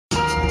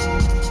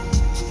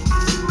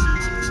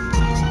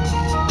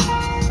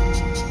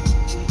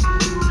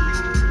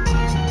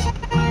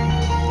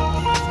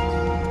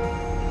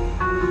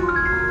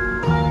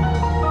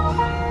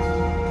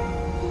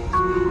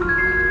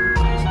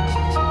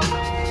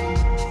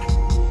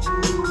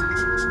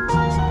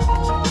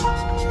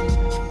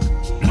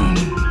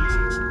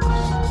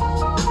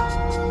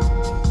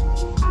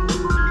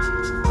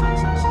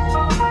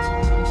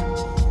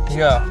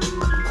Yeah.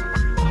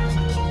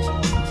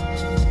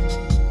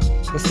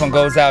 This one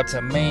goes out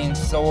to Main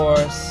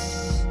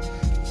Source,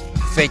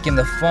 Faking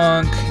the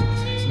Funk,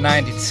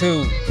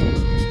 92.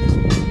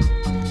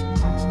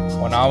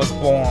 When I was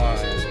born.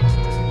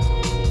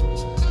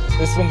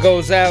 This one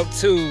goes out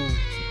to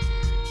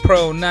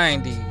Pro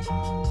 90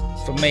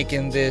 for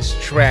making this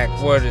track,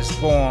 Word is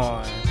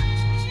Born.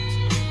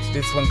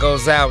 This one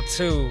goes out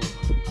to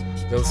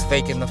those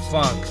faking the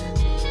funk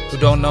who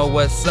don't know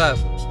what's up,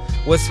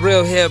 what's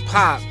real hip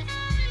hop.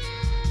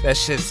 That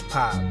shit's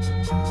pop.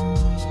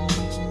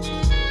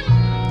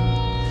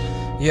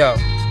 Yo,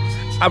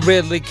 I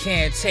really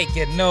can't take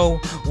it, no.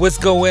 What's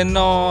going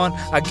on?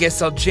 I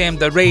guess I'll jam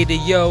the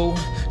radio,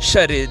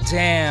 shut it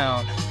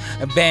down,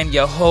 and ban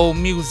your whole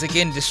music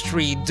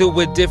industry. Do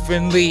it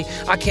differently,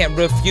 I can't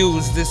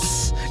refuse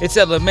this. It's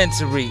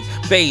elementary,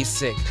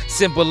 basic,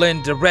 simple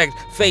and direct.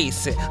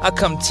 Face it, I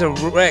come to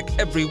wreck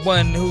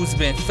everyone who's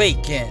been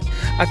faking.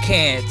 I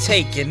can't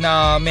take it,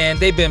 nah man,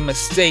 they've been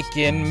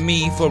mistaking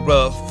me for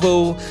a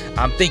fool.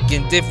 I'm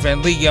thinking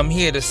differently, I'm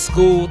here to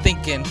school,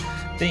 thinking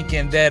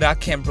that I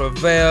can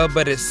prevail,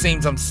 but it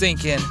seems I'm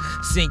sinking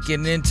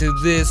into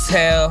this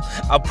hell.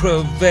 I'll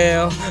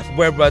prevail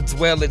where I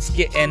dwell, it's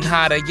getting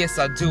hotter. Yes,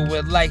 I do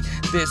it like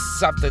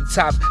this off the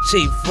top.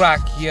 Chief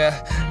Rock,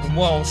 yeah,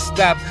 won't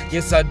stop.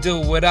 Yes, I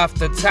do it off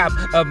the top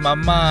of my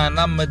mind.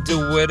 I'ma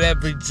do it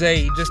every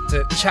day just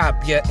to chop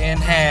you in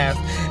half.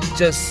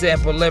 Just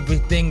sample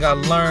everything I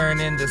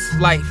learn in this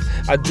life.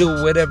 I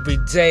do it every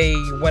day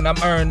when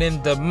I'm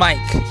earning the mic.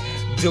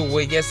 Do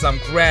it, yes, I'm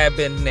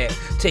grabbing it.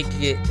 Take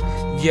it,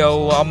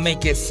 yo, I'll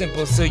make it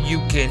simple so you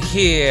can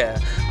hear.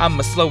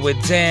 I'ma slow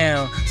it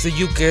down so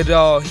you could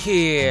all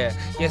hear.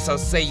 Yes, I'll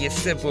say it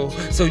simple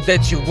so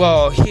that you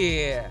all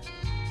hear.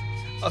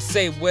 I'll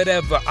say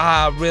whatever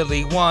I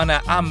really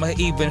wanna. I'ma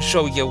even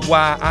show you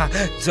why I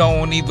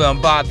don't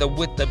even bother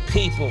with the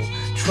people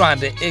trying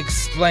to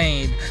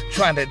explain,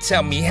 trying to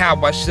tell me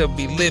how I should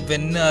be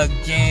living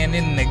again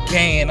and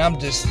again. I'm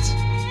just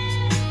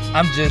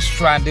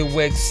trying to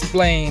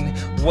explain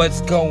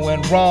what's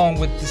going wrong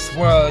with this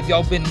world.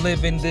 Y'all been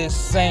living this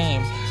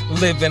same,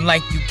 living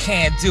like you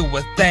can't do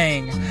a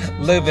thing,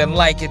 living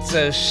like it's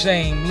a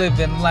shame,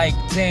 living like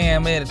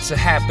damn it's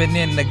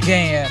happening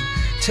again.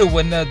 To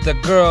another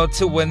girl,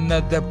 to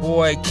another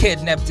boy,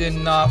 kidnapped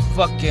in our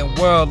fucking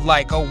world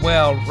like, oh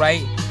well,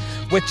 right?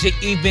 What you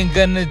even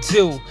gonna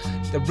do?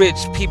 The rich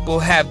people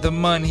have the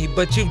money,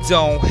 but you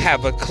don't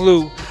have a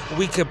clue.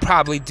 We could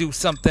probably do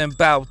something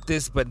about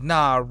this, but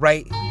nah,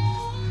 right?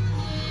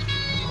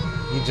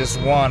 You just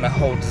wanna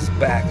hold us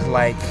back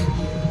like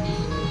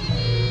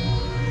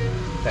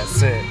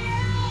that's it.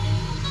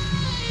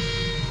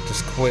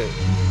 Just quit.